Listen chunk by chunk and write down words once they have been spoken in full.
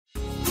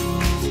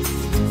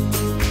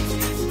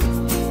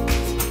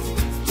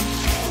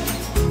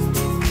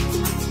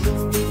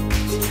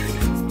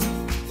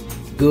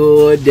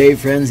Good day,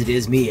 friends. It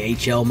is me,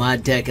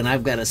 HLModTech, and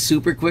I've got a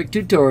super quick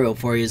tutorial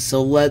for you,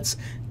 so let's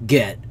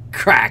get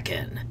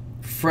cracking.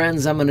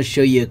 Friends, I'm going to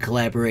show you a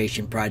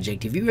collaboration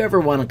project. If you ever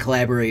want to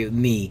collaborate with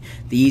me,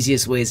 the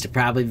easiest way is to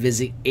probably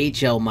visit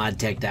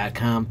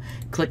HLModTech.com,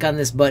 click on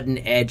this button,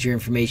 add your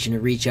information,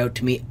 and reach out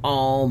to me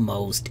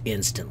almost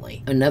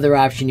instantly. Another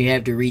option you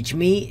have to reach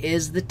me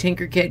is the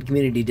Tinkercad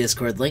community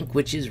Discord link,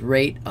 which is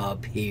right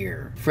up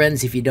here.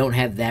 Friends, if you don't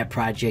have that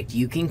project,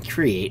 you can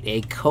create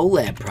a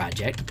collab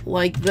project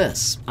like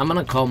this. I'm going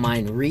to call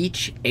mine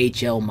Reach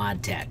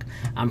HLModTech.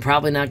 I'm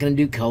probably not going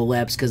to do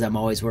collabs because I'm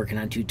always working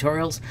on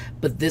tutorials,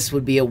 but this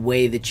would be a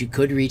way that you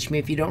could reach me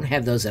if you don't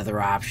have those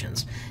other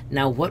options.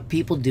 Now, what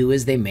people do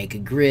is they make a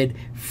grid.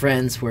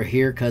 Friends, we're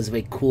here because of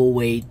a cool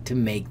way to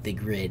make the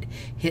grid.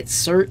 Hit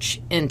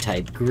search and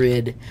type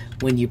grid.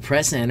 When you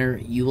press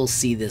enter, you will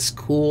see this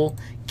cool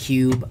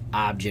cube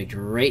object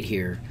right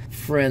here.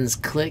 Friends,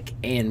 click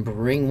and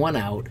bring one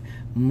out.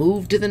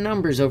 Move to the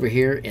numbers over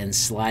here and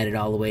slide it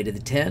all the way to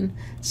the 10.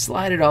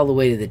 Slide it all the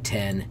way to the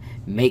 10.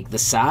 Make the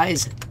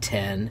size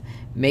 10.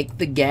 Make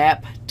the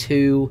gap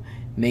 2.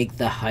 Make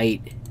the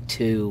height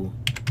 2.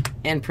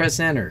 And press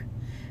enter.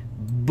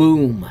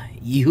 Boom.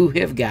 You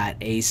have got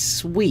a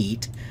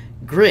sweet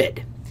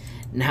grid.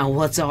 Now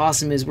what's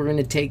awesome is we're going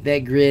to take that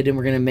grid and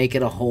we're going to make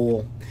it a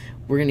hole.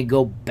 We're going to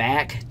go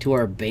back to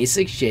our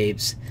basic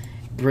shapes,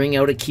 bring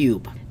out a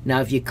cube.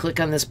 Now if you click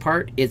on this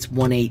part, it's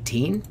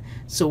 118.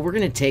 So we're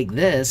going to take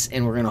this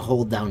and we're going to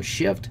hold down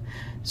shift,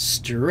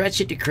 stretch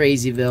it to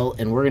Crazyville,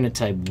 and we're going to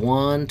type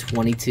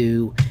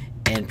 122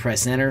 and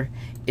press enter.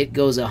 It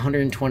goes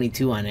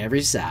 122 on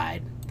every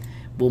side.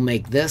 We'll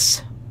make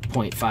this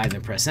 0.5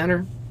 and press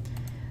enter.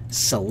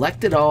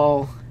 Select it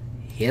all,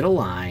 hit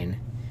align,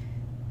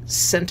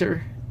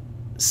 center,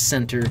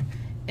 center,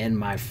 and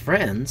my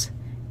friends,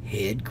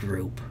 hit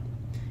group.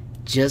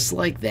 Just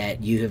like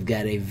that, you have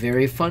got a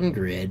very fun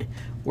grid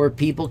where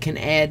people can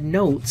add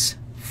notes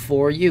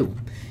for you.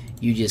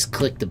 You just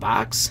click the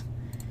box,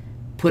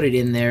 put it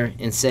in there,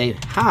 and say,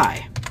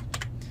 "Hi,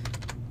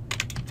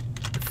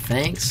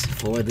 thanks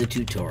for the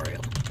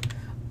tutorial,"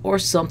 or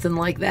something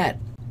like that.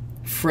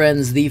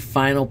 Friends, the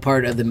final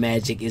part of the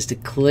magic is to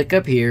click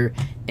up here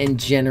and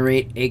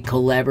generate a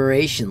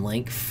collaboration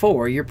link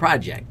for your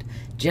project.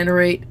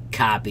 Generate,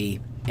 copy,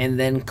 and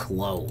then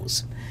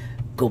close.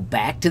 Go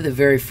back to the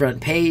very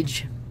front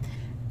page,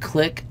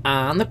 click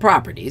on the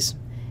properties,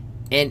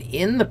 and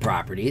in the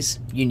properties,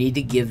 you need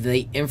to give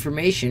the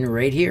information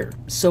right here.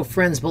 So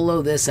friends,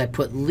 below this, I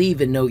put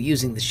leave a note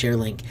using the share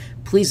link.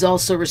 Please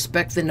also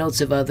respect the notes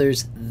of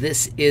others.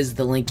 This is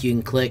the link you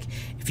can click.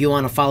 If you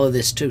want to follow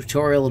this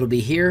tutorial, it'll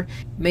be here.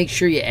 Make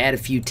sure you add a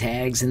few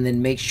tags and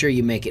then make sure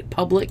you make it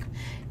public.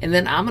 And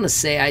then I'm going to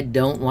say I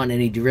don't want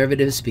any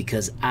derivatives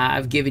because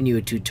I've given you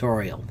a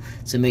tutorial.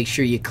 So make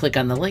sure you click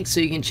on the link so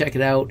you can check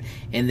it out,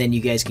 and then you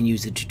guys can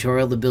use the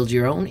tutorial to build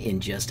your own in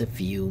just a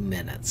few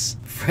minutes.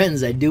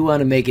 Friends, I do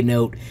want to make a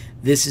note.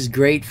 This is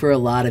great for a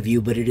lot of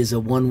you, but it is a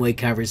one-way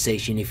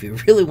conversation. If you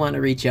really want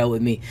to reach out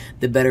with me,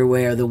 the better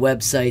way are the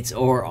websites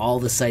or all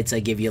the sites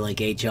I give you, like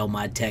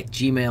HLModTech,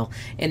 Gmail,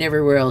 and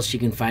everywhere else you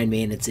can find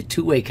me, and it's a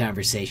two-way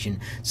conversation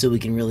so we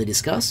can really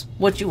discuss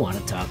what you want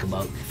to talk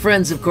about.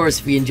 Friends, of course,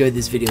 if you enjoyed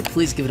this video,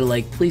 please give it a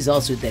like. Please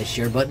also hit that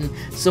share button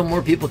so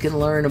more people can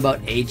learn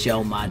about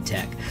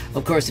HLModTech.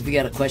 Of course, if you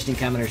got a question,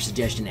 comment, or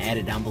suggestion, add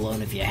it down below,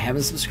 and if you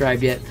haven't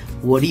subscribed yet,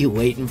 what are you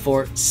waiting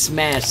for?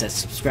 Smash that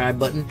subscribe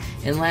button,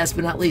 and last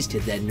but not least,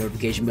 hit that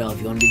notification bell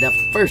if you want to be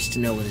the first to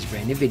know when there's a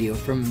brand new video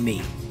from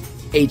me,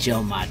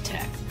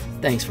 HLModTech.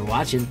 Thanks for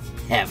watching.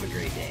 Have a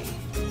great day.